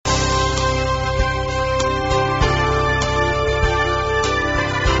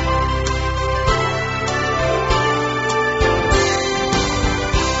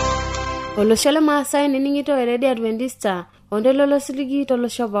Olosho le Maasai nining'ito eredi Adventista ondelo siligi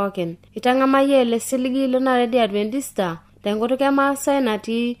tolosho pookin. Itang'amayie ele siligi lona redi Adventista tenkutuk e Maasai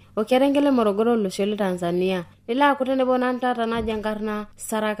natii Okerenke le Morogoro olosho le Tanzania. Nilo aku tenebo nanu taata naji enkarna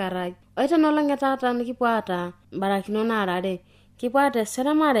Sara Karai. Oitenolong' taata nikipuo aata mbarakinot naarare. Kipuo aata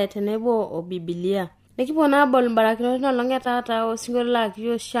eseremare tenebo o Biblia. Nikipuo naabol mbarakinot nolong' taata osinkolio laa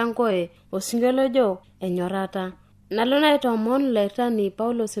kijo Shankoe, osinkolio ojo Enyorrata. Nalo naitoomon Laitani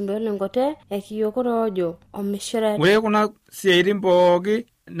Paulo Simbele Ngote ekiyokoro ojo Omishire. Ore kuna siaitin pooki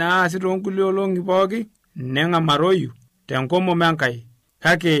naasi toonkulie olong'i pooki neng'amaroyu tenkomom Enkai.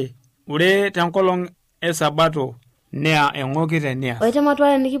 Kake ore tenkolong' esabato nea eng'oki tenias.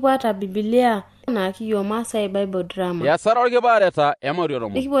 Oitematware nikipuo aata Biblia naa kiyo Maasai Bible Drama. Yasara orkibareta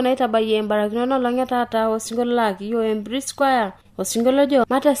emorioromo. Nikipuo naitabayie mbarakinot nolong' taata osinkolio laa kiyo Embrace Choir, osinkolio ojo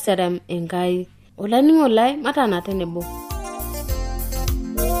Mateserem Enkai. Olaningo lai matana tenebo.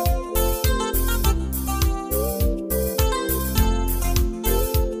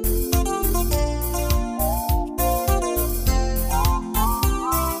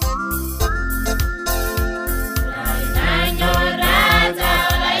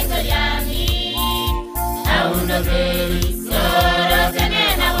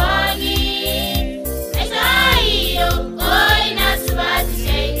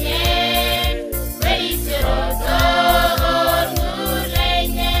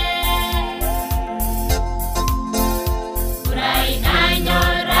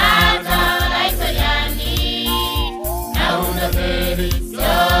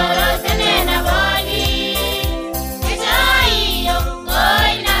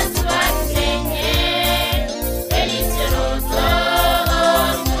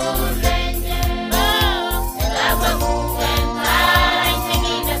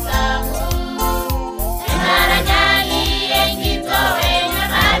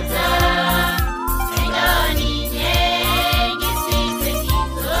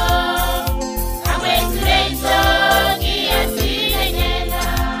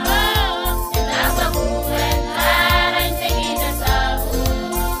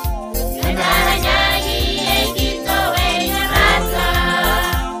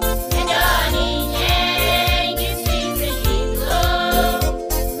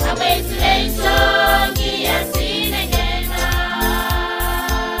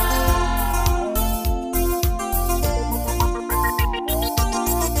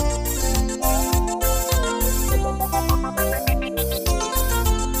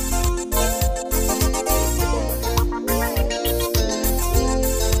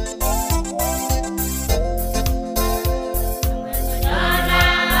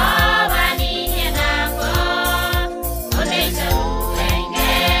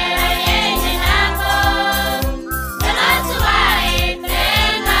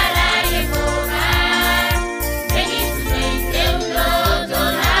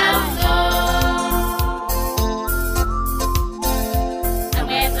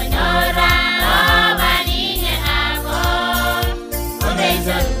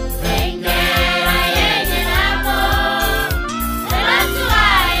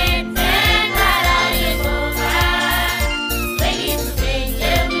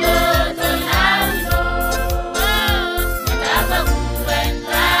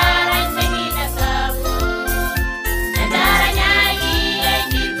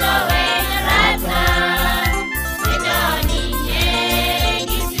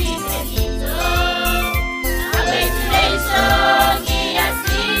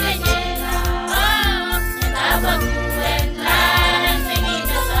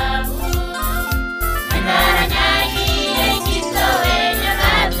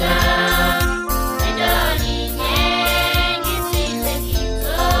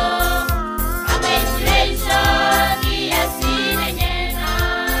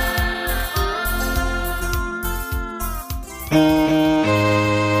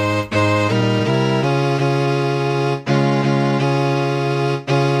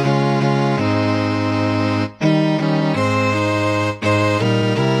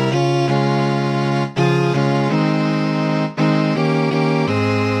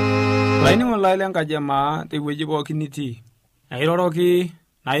 Laini ngolale nkajema tewueji pookin itii. Airoroki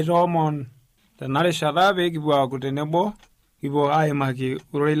naitoomon tenarishata pee kipuo aaku tenebo kipuo aimaki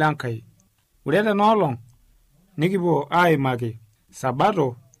urori lenkai. Ore tenolong nikipuo aimaki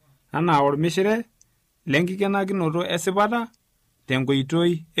sabato anaa ormishire lenkikenakinoto esipata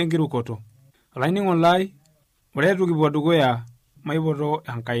tenkoitoi enkirukoto. Laini ngolai ore tukipuo dukuya maipoto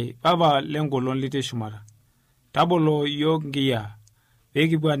Enkai Papa lengolon litii shumata. Tabolo yiok nkiya pee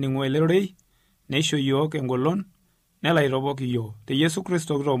kipuo aning'u ele rorei neisho yiok engolon nelo aitopok yiok te Yesu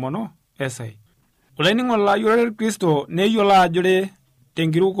Kristo kitoomono esai. Olainining'oni lai ore Kristo neyiolo ajo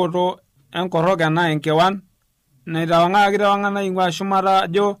tenkirukoto enkorrok ena enkewan naitawang'aki naing'ua shumata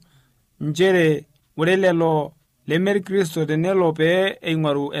ajo nchere ore lelo lemeri Kristo tenelo pee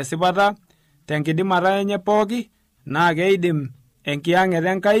eing'oru esipata tenkidimata enye pooki naa keidim enkiyang'et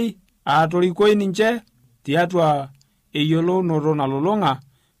Enkai aatorikoi ninche tiatua eyiolounoto nalulung'a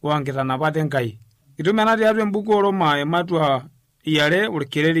onkitanapat Enkai. Kitum ena tiatua embuku oRoma ematua 2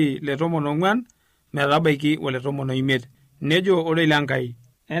 orkereri le 14 metabaiki ole 15. Nejo ore Enkai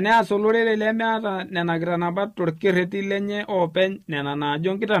eneas olorere lemeata nena kitanapat torkerreti lenye oopeny nena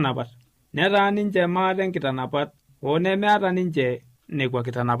naajo nkitanapat, netaa ninche maate nkitanapat nemeata ninche nekwa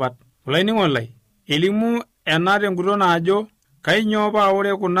kitanapat. Olainining'oni lai, elimu ena tenguton ajo kainyoo paa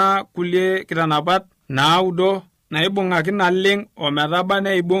ore kuna kulie kitanapat naudo naibung'aki naleng ometaba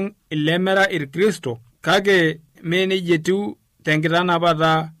neibung' ilemera irkristo, kake mee nejia etiu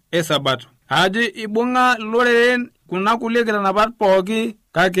tenkitanapata esabato. Ajo ibung'a loreren kuna kulie kitanapat pooki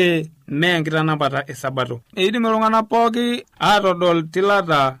kake mee enkitanapata esabato. Eidim iltung'anak pooki aatodol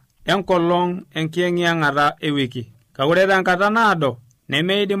tilata enkolong enkiyeng'iyang'ata ewiki. Kake ore tenkata naado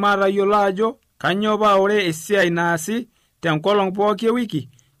nemeidim atayiolo ajo kanyoo paa ore esiai naasi tenkolong pooki ewiki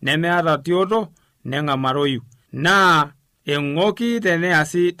nemeata tioto neng'amaroyu, naa eng'oki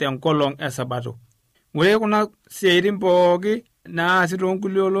teneasi tenkolong esabato. Ore kuna siaitin pooki naasi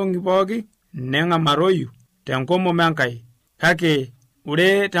toonkulie olong'i pooki neng'amaroyu tenkomom Enkai, kake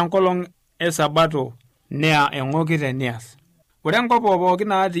ore tenkolong esabato nea eng'oki tenias. Ore enkop pooki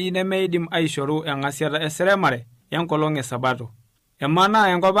natii nemeidim aishoru eng'asiata eseremare enkolong esabato. Emanaa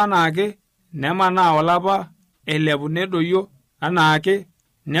enkop anaake, nemanaa olapa, elepu nedoyio anaake,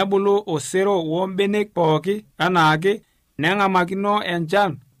 nebulu osero wombenek pooki anaake, neng'amakino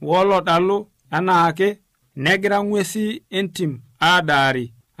enchan wolodalu anaake, negira ng'uesi entim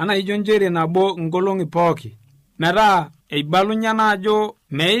aadaari ana ijo nchere nabo nkolong'i pooki. Metaa eibalunye naajo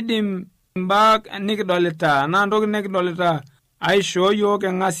meidim imbaa nikidolita naa ntoki nikidolita aishoo yiok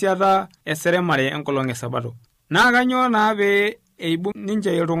eng'asiata eseremare enkolong esabato. Naa kanyoo naa pee eibung'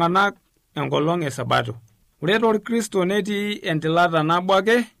 ninche iltung'anak enkolong esabato? Ore torkristo netii entilata nabo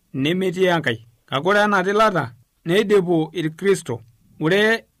ake nemetii Enkai. Kake ore ena tilata neidipu irkristo.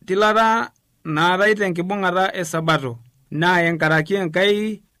 Ore tilata naatai tenkibung'ata esabato naa enkaraki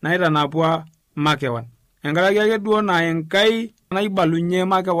Enkai naitanapua makewan. Enkaraki ake duo naa Enkai naibalunye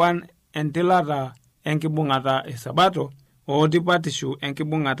makewan entilata enkibung'ata esabato otipatishu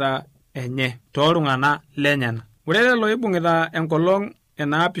enkibung'ata enye tooltung'anak lenyana. Ore lelo oibung'ita enkolong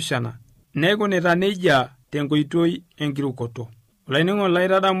enaapishana neikunita nejia tenkoitoi enkirukoto. Olainining'oni lai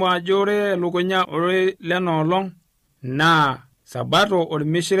tadamu ajo ore elukunya ore lenoolong naa sabato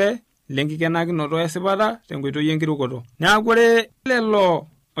ormishire lenkikenakinoto esipata tenkoitoi enkirukoto. Neeku ore lelo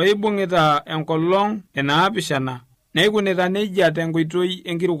oibung'ita enkolong enaapishana neikunita nejia tenkoitoi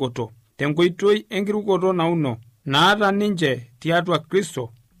enkirukoto. Tenkoitoi enkirukoto nauno naata ninche tiatua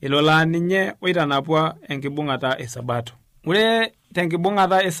Kristo ilo laa ninye oitanapua enkibung'ata esabato. Ore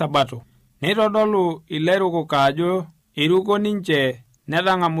tenkibung'ata esabato neitodolu ilairukok ajo iruko ninche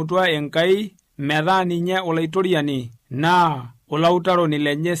netang'amutua Enkai metaa ninye olaitoriani naa olautaroni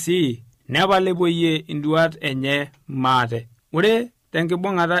lenye sii nepalepoyie induat enye maate. Ore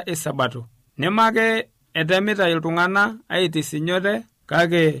tenkibung'ata esabato nemake etemita iltung'anak aitisinyote,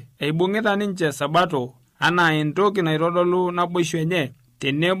 kake eibung'ita ninche sabato anaa entoki naitodolu naboisho enye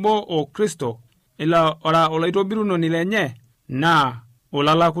tenebo o Kristo ila ora olaitobirunoni lenye naa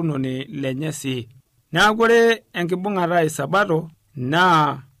olalakunoni lenye sii. Neeku ore enkibung'ata esabato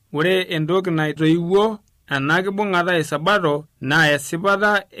naa ore entoki naitoiwuo ena kibung'ata esabato naa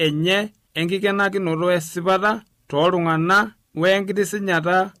esipata enye enkikenakinoto esipata tooltung'anak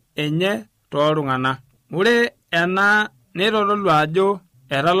wenkitisinyata enye tooltung'anak. Ore ena neitodolu ajo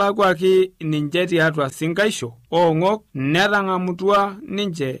etalakuaki ninche tiatua sinkaisho oong'ok netang'amutua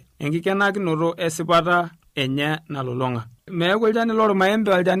ninche enkikenakinoto esipata enye nalulung'a. Meeku olchani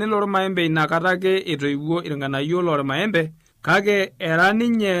lormaembe inakata ake etoiwuo irng'anayio lormaembe, kake era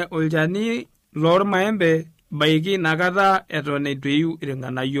ninye olchani lormaembe baiki inakata eton eitu eiu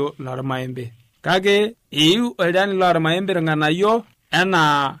irng'anayio lormaembe. Kake eiu olchani lormaembe irng'anayio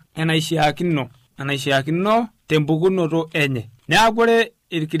enaa enaishiakino tempukunoto enye. Neeku ore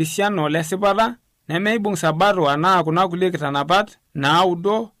irkirisiano lesipata nemeibung' sabato anaa kuna kulie kitanapat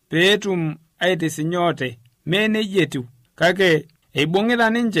naudo peetum aitisinyoote. Mee nejia etiu, kake eibung'ita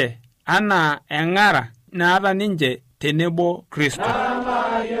ninche anaa eng'ara naata ninche tenebo Kristo.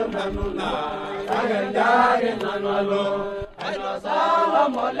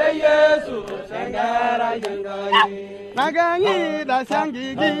 Nagangi da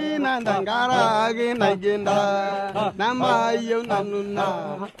sangi na dangara gi na ginda namayo nanuna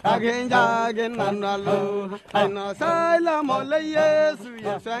agenja gen nanalo aina sala mole Yesu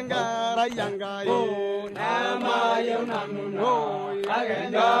yesangara yangai namayo nanuna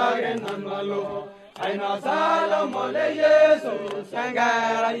agenja gen nanalo aina sala mole Yesu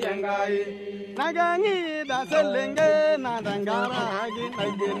yesangara yangai nagangi da selenge na dangara gi na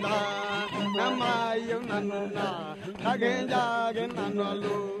ginda namayo nanuna agenja gen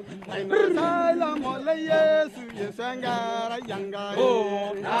nanalo aina sala mole Yesu yesangara yangai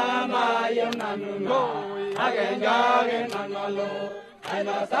namayo nanuna agenja gen nanalo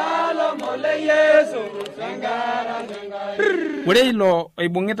aina sala mole Yesu yesangara yangai. Ore ilo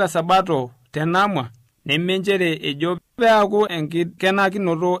oibung'ita sabato tenamwa nemenjere ejo peaku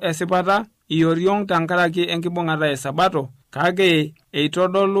enkikenakinoto esipata ioriong tenkaraki enkibung'ata esabato kake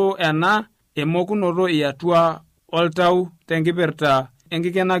eitodolu ena emokunoto iatua oltau tenkipirta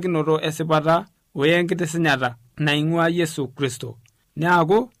enkikenakinoto esipata wenkitisinyata naing'ua Yesu Kristo.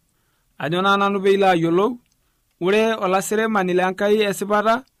 Neaku ajo naa nanu peilo ayiolou ore olasiremani lenkai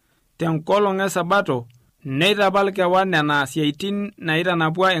esipata tenkolong esabato neitapal kewan nena siaitin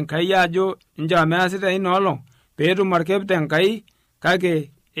naitanapua Enkai ajo nja measita ina olong peetum orkep tenkai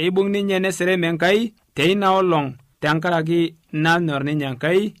kake eibung ninye nesirem Enkai teina olong tenkaraki nanyor ninye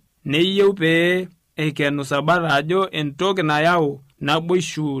Enkai neyieu pee eikenu sabato ajo entoki nayau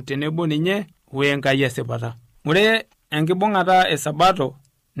naboishu tenebo ninye wenkai esipata. Ore enkibung'ata esabato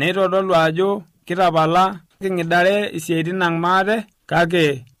neitodolu ajo kitapala king'idare isiaitin ang' maate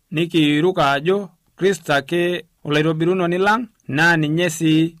kake nikiiruka ajo Kristo ake olaitobirunoni lang naa ninye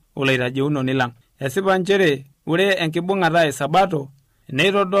sii olaitajeunoni lang. Esipa nchere ore enkibung'ata esabato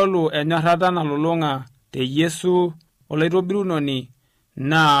neitodolu enyorrata nalulung'a te Yesu olaitobirunoni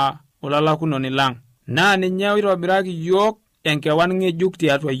naa olalakunoni lang. Naa ninye oitobiraki yiok enkewan ng'ejuk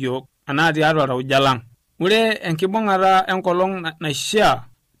tiatua yiok anaa tiatua tauja lang. Ore enkibung'ata enkolong naishaa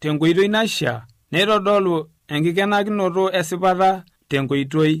tenkoitoi naishaa neitodolu enkikenakinoto esipata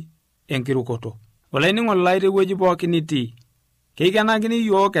tenkoitoi enkirukoto. Olainining'oni lai tewueji pookin nitii, keikenakini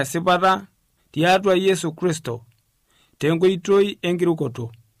yiok esipata tiatua Yesu Kristo tenkoitoi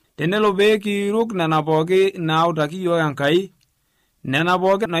enkirukoto. Tenelo pee kiruk nena pooki nautaki yiok Enkai, nena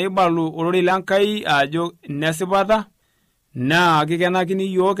pooki naibalu ororei lenkai ajo nesipata, naa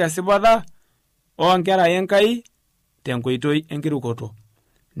kikenakini yiok esipata oonkera Enkai tenkoitoi enkirukoto.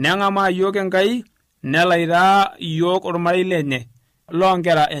 Neng'amaa yiok Enkai nelaitaa yiok ormarei lenye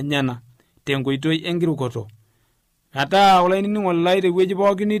loonkera enyena tenkoitoi enkirukoto. Ataa olainining'oni lai tewueji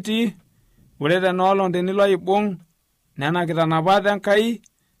pookin nitii, ore tenaolong tenilo aibung' nena kitanapat Enkai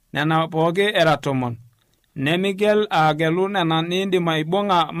nena pooki era 10, nemigel agelu nena niindim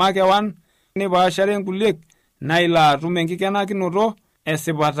aibung'a makewan nipaashare nkuliek naa ilo atum enkikenakinoto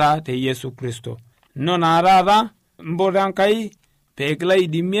esipata te Yesu Kristo. Nona taata mbot Enkai peekilo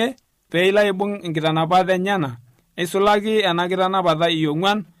aidimie peilo aibung' inkitanapat enyana eisulaki ena kitanapata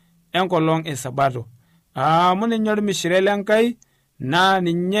iong'uan enkolong esabato. Amu ninye ormishire lenkai naa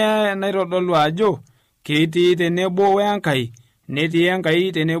ninye naitodolu ajo ketii tenebo wenkai netii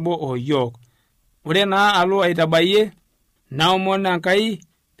Enkai tenebo oyiok. Ore naa alo aitabayie naomon Enkai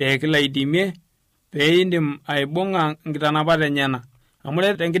peekilo aidimie peindim aibung'a inkitanapat enyana. Amu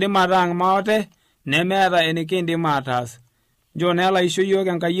ore tenkidimata ang' maote nemeeta enikindim ataas. Njo naa laisho yiok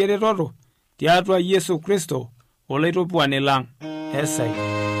Enkai eretoto tiatua Yesu Kristo olaitopuani lang. Esai.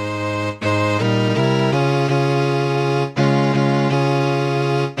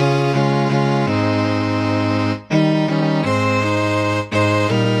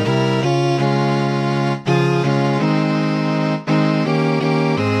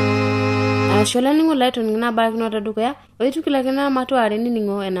 Shola ningo laito ngina baki nota dukoya oitukilakena matuare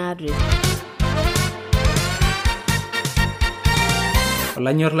ningo ena address.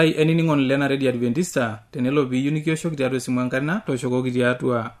 Olanyor lai eniningon lena Radio Adventista tenelo piyieu nikioshoki tiatua esimu enkarna toshokoki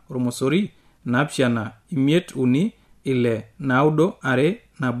tiatua ormosori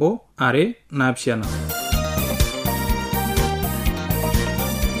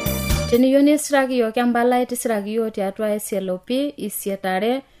 753 Teniyieu nisiraki yiok empalai tisiraki yiok tiatua SLP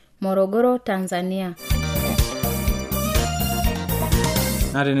Isietare Morogoro, Tanzania.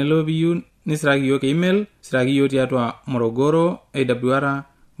 Na tenelo piyieu nisiraki yiok email, siraki yiok tiatua Morogoro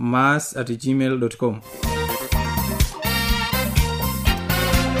awr@gmail.com.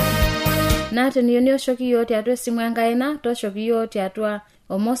 Na teniyieu nioshoki yiok tiatua esimu enkaina, toshoki yiok tiatua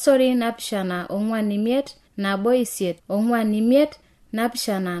Omosori 745 458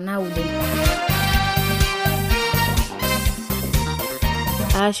 7.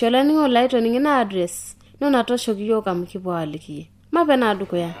 Ashe olainining'oni lai toning'o address nona tooshoki yiok amu kipuo aaliki. Mape naa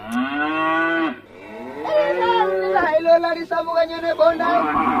dukuya.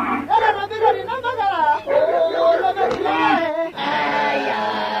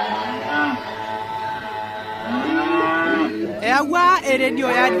 Eyaua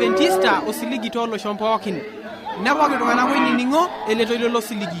eredio ya Adventista osiligi tooloshon pookin. Nepooki iltung'anak oinining'o eletoilo ilo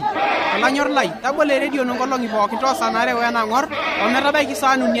siligi. Olanyor lai, tabolo eredio nonkolong'i pookin toosanare wenang'or ometabaiki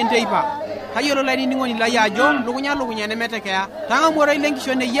saa 4 enteipa. Tayiolo lainining'oni lai ajo lukunya nemetekeya. Tang'amu oroi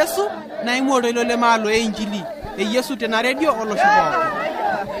lenkishon e Yesu naimu oroi lemaalo e Injili. E Yesu tena redio olosho pookin.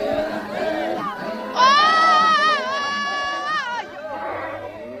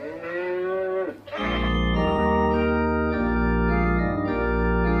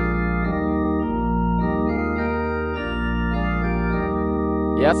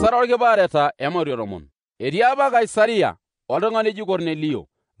 Yasara orkibareta Emorio Romon. Etii apa Kaisaria oltung'ani oji Kornelio,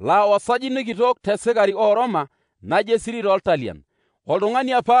 laa osajini kitok tesikari ooroma naje siri tooltalian.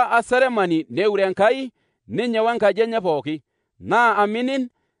 Oltung'ani apa aseremani neure Enkai ninye wenkaji enye pooki, naa aminin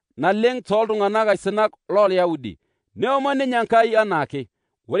naleng tooltung'anak aisinak loolyaudi. Neomon ninye Enkai anaake.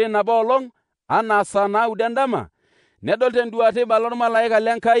 Ore nabo olong' anaa saa 9 endama, nedol tenduata ibala ormalaika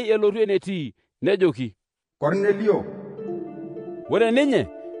lenkai elotu enetii, nejoki, Kornelio. Ore ninye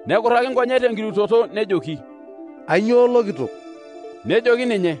nekurraki nkonyek tenkirutoto nejoki, Ainyoo lokitok? Nejoki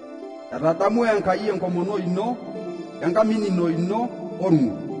ninye, Etadamu Enkai enkomono ino, enkaminino ino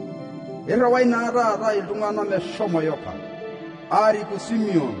orng'ur. Irriwai naa taata iltung'anak meshomo Yopa, aariku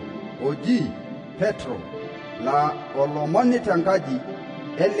Simeon oji Petro, laa olomoni tenkaji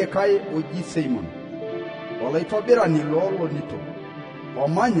elikae oji Simon, oloitobirani loolonito,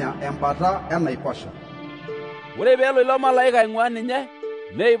 omanya embata enaiposha. Ore peelo ilo malaika aing'ua ninye,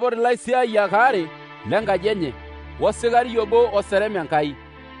 neipot ilaisiayiak aare lenkaji enye, osikari obo oserem Enkai,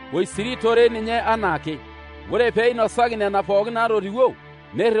 oisiritore ninye anaake. Ore peinosaki nena pookin naatotiwuo,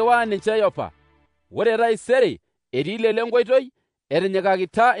 neirriwaa ninche Yopa. Ore taisere etii lelo enkoitoi,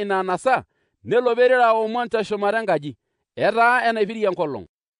 etinyikakita ina anasa, nelo perero aomon teshumata enkaji, etaa enaipirie enkolong'.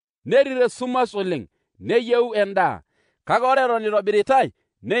 Nerirr esumash oleng', neyieu endaa, kake ore eton eitobiritai,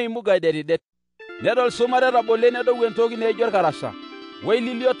 neimug aidetidet. Nedol shumata etabole nedou entoki naijo orkarasha,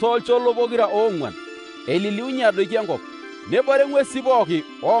 weililio toolcholo pokira 4, eililiunye adoiki enkop. Nebore ng'uesi pooki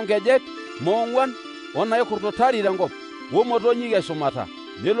oonkejek 4 onaikurtutari tenkop, womotonyik eshumata.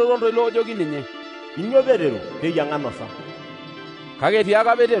 Nelotu oltoilo ojoki ninye, Inyoo Petero teyiang'a nosa? Kake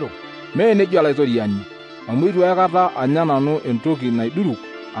tiaka Petero, Mee nejo olaitoriani, amu itu aikata anya nanu entoki naiduruk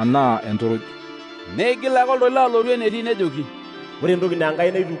anaa entoroj. Neigil ake oltoilo alotu enetii nejoki, Ore entoki naa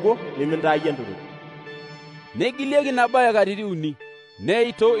Enkai naitukuo nimintaayie entoroj. Neigilieki nabaye katitin 3,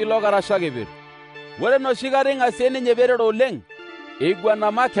 neito ilo karasha keper. Ore enoshi kata ing'asie ninye Petero oleng',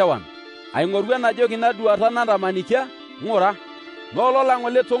 eiguana makewan, aing'oru enajoki naduata natamanikia, ng'ura,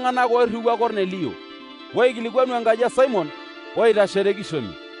 noololang'ole tung'anak oirriwua Kornelio, oikilikwanu enkaji e Simon oitashe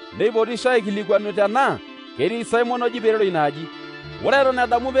tekishomi. Neipotisho aikilikwanu tenaa ketii Simon oji Petero inaaji. Ore eton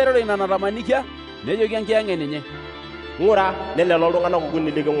edamu Petero ina natamanikia, nejoki enkiyang'et ninye, Ng'ura nelelo iltung'anak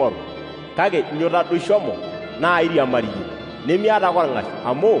okuni liking'oru, kake inyoo tadoi shomo naa iriamariyie, nemiata ake orng'ash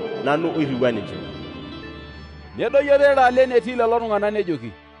amu nanu oirriwua ninche. Nedoyio Petero alo enetii lelo tung'anak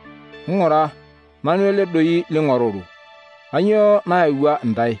nejoki, Ng'ura, nanu ele doi ling'oruru. Ainyoo nayaua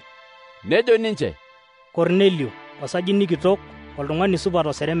ntae? Nejo ninche, Kornelio, osajini kitok, oltung'ani supat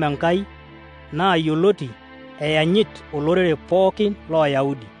oserem Enkai, naa yioloti eyanyit olorere pookin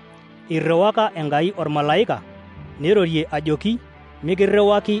looyahudi. Irriwaka Enkai ormalaika neirorie ajoki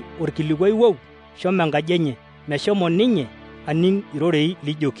mikirriwaki orkilikwai wou shomo enkaji enye meshomo ninye aning' irorei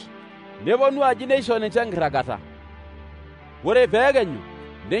lijoki. Neponu aji neisho ninche enkirragata. Ore peekenyu,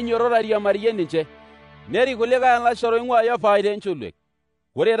 neinyototo airiamarie ninche, nerik kulikae alashara oing'ua Yopa aita encholuek.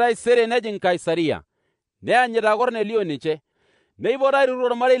 Ore taisere nejing Kaisaria, neanyita Kornelio ninche, neipot airuru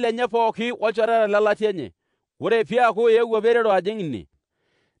ormarei lenye pooki olchoreta lelatia enye. Ore piaku eewuo Petero ajing' ine,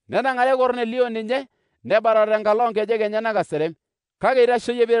 nenang'are Kornelio ninye, nebatata tenkalo oonkejek enyenak aserem, kake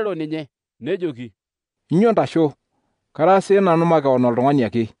eitasheyie Petero ninye, nejoki, Inyoo ntasho? Kara sii nanu makeon oltung'ani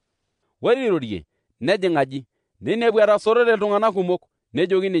ake. Ore irorie, nejing aji, ninepu etasorote iltung'anak kumok,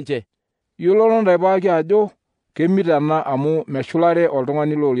 nejoki ninche, Iyiololo ntae ajo kemit ena amu meshulare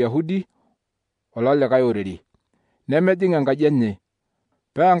oltung'ani loolYahudi ololikae orere, nemejing enkaji enye.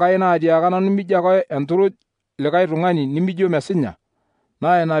 Paa Enkai naatiaka nanu mijo ake entoroj likae tung'ani nimijo mesinya,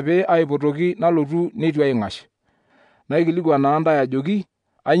 naa ina pee aipotoki nalotu neitu aing'ash. Naikilikuan naa ntae ajoki,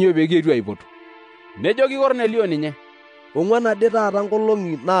 Ainyoo pee kietu aipotu? Nejoki Kornelio ninye, 4 ade taata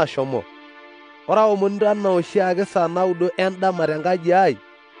nkolong'i naashomo. ore aomonito anaa oshiake saa 9 endama tenkaji ai,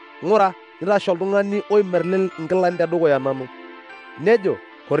 ng'ura nitasho oltung'ani oimerlel inkilani tedukuya nanu. Nejo,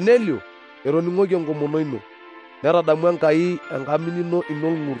 Kornelio, etoning'oki enkomono ino, netadamu Enkai enkaminino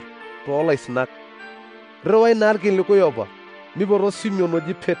ino ng'ur toolaisinak. Irriwai naa irkilikuai opa, mipoto Simeon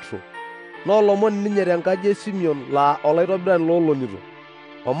oji Petro, naa olomoni ninye tenkaji e Simeon laa olaitobirani loolonito,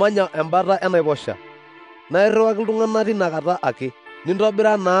 omanya embata enaiposha. Naa irriwaki iltung'anak tinakata ake,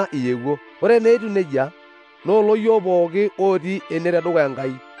 nintobira naa iyewuo. Ore naa etiu nejia, noolo yiok pooki otii ene tedukuya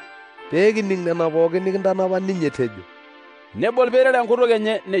Enkai, pee kining' nena pooki nikintanapa ninye tejo. Nebol peerere enkutuk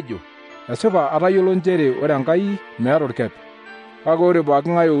enye nejo, Esipa atayiolo nchere ore Enkai meeta orkep, kake ore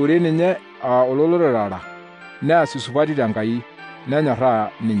pooking'ae oure ninye aa ololorere neas isupati tenkai, nenyorraa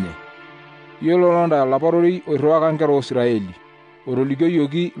ninye. Yiolo londa olapa rorei oirriwaka nkera oIsraeli,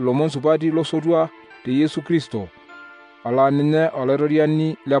 otolikioyioki ilomon supati losotua te Yesu Kristo, olaa ninye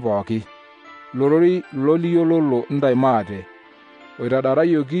olaitoriani le pooki. Lororei loliyiololo ntai maate,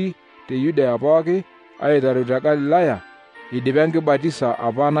 oitadarayioki te Yudea pooki, aiteru te Galilaya, idipa enkibatisa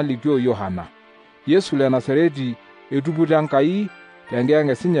apa nalikio Yohana. Yesu le Nasareti etuputa Enkai tenkiyang'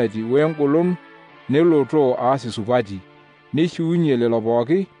 esinyati weengolon, nelotoo aas isupati, neishiunye lelo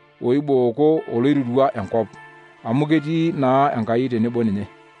pooki oibooko oloirutua enkop, amu ketii naa Enkai tenebo ninye.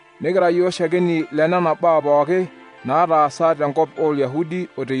 Nikira yiok shakeni lenena baa pooki naataasa tenkop olyahudi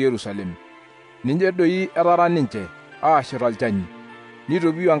o te Yerusalem. Ninche doi etara ninche aashir olchani,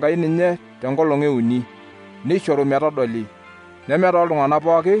 nitopio Enkai ninye tenkolong' euni, neishoru metodoli, neme tooltung'anak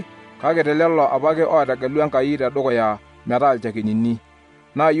pooki, kake telelo apake ootegelu Enkai tedukuya metaa ilchakenini.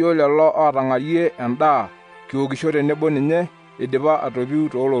 Naa yiok lelo ootang'arie endaa kiokisho tenebo ninye idipa atopiu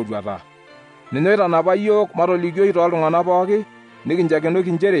toolootuata. Ninye oitanapa yiok matolikioi tooltung'anak pooki,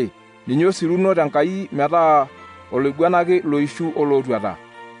 nikinchakenoki nchere ninye osiruno tenkai metaa oloiguanaki loishu olootuata.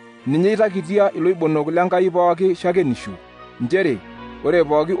 Ninye eitakitia iloibonok lenkai pooki shakenishu, nchere ore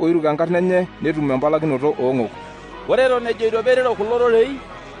pooki oiruk enkarna enye netum empalakinoto oong'ok. Ore eton ejoito peerero kulo rorei,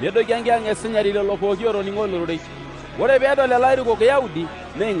 nedoki enkiyang' esinyati lelo pooki otoning'o lororei. Ore peedol lelo airukok Yahudi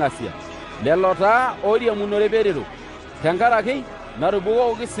neing'asia, lelo taa oiriamunore peerero, tenkaraki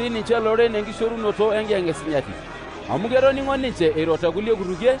natubukoki sii ninche loreren enkishorunoto enkiyang' esinyati, amu ketoning'o ninche eiro tekulie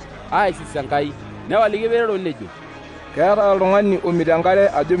kutukie aisis Enkai, newaliki peerero nejo, keeta oltung'ani omito enkare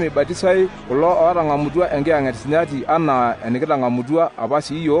ajo meibatisai kulo ootang'amutua enkiyang' esinyati anaa enikitang'amutua apa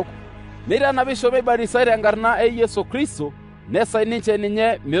sii yiok? Neitanapisho meibatisai tenkarna e Yesu Kristo, nesai ninche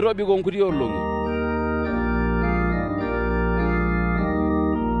ninye metobiko nkuti olong'i.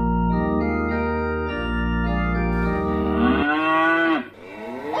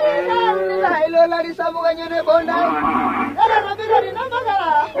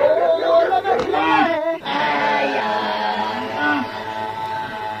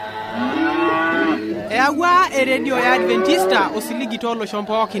 Eawua eredio ya Adventista osiligi tooloshon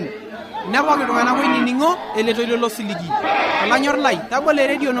pookin. Nepooki iltung'anak oinining'o ele toilo losiligi. Olanyor lai, tabolo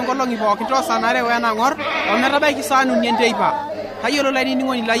eredio nonkolong'i pookin toosanare wenang'or ometabaiki saa 4 enteipa. Tayiolo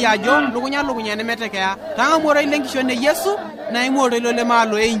lainining'oni lai ajo lukunya nemetekeya. Tang'amu orei lenkishon e Yesu naimu ortoilo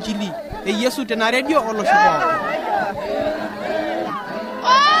lemaalo e Injili e Yesu tena redio olosho pookin.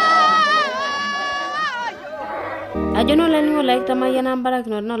 Ajo noolainining'o lai kitamayiana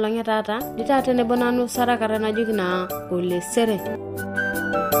mbarakinot noolong' etaata, ditaa tenebo nanu Sara Kata najoki naa ole sere.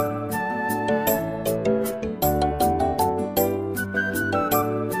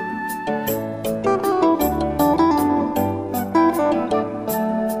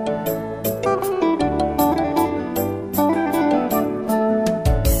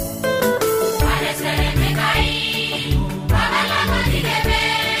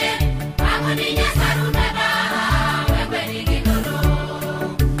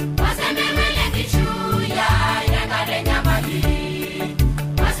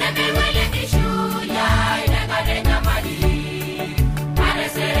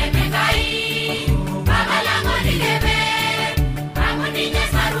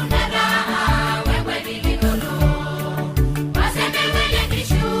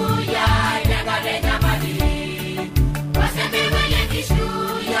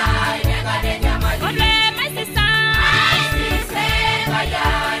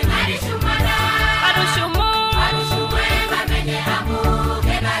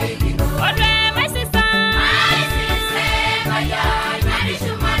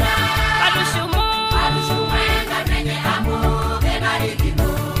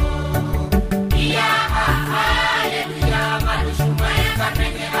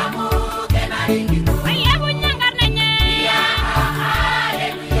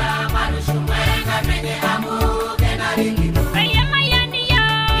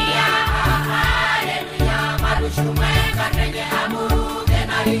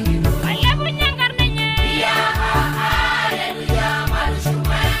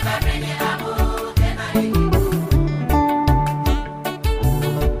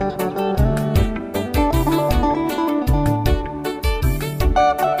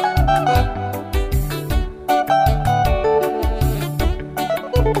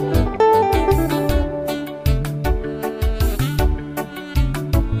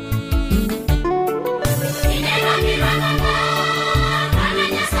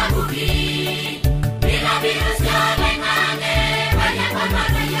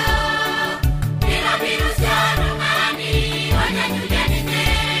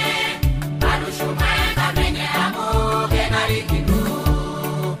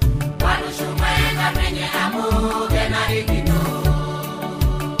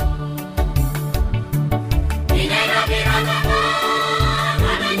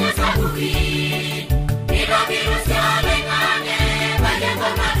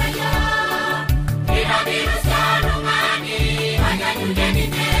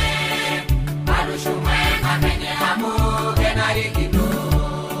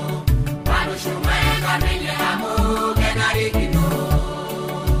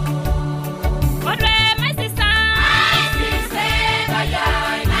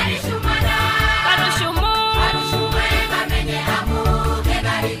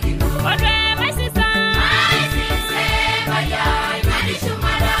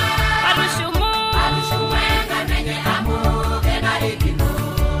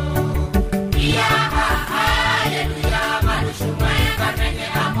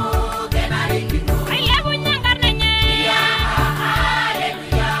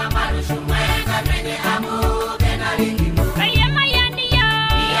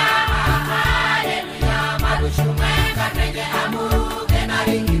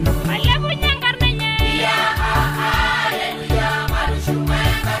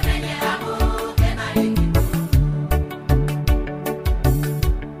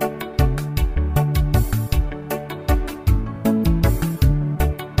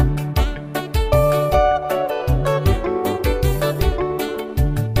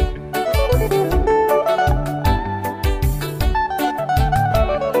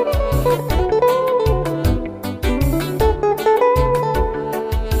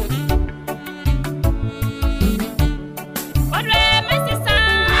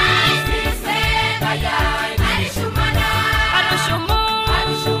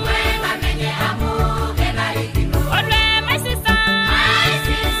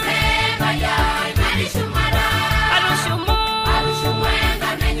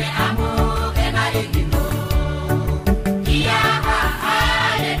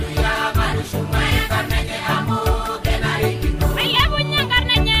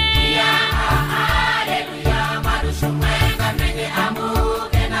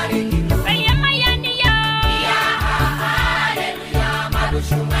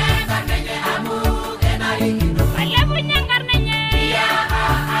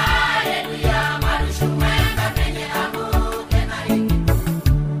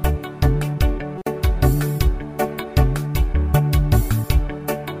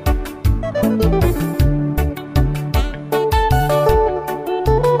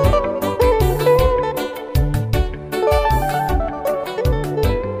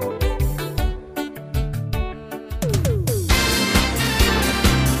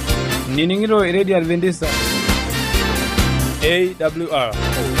 Ining'ito Radio Adventista AWR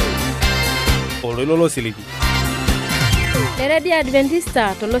Olololo Siligi. Radio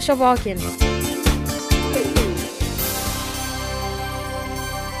Adventista tolosho pookin.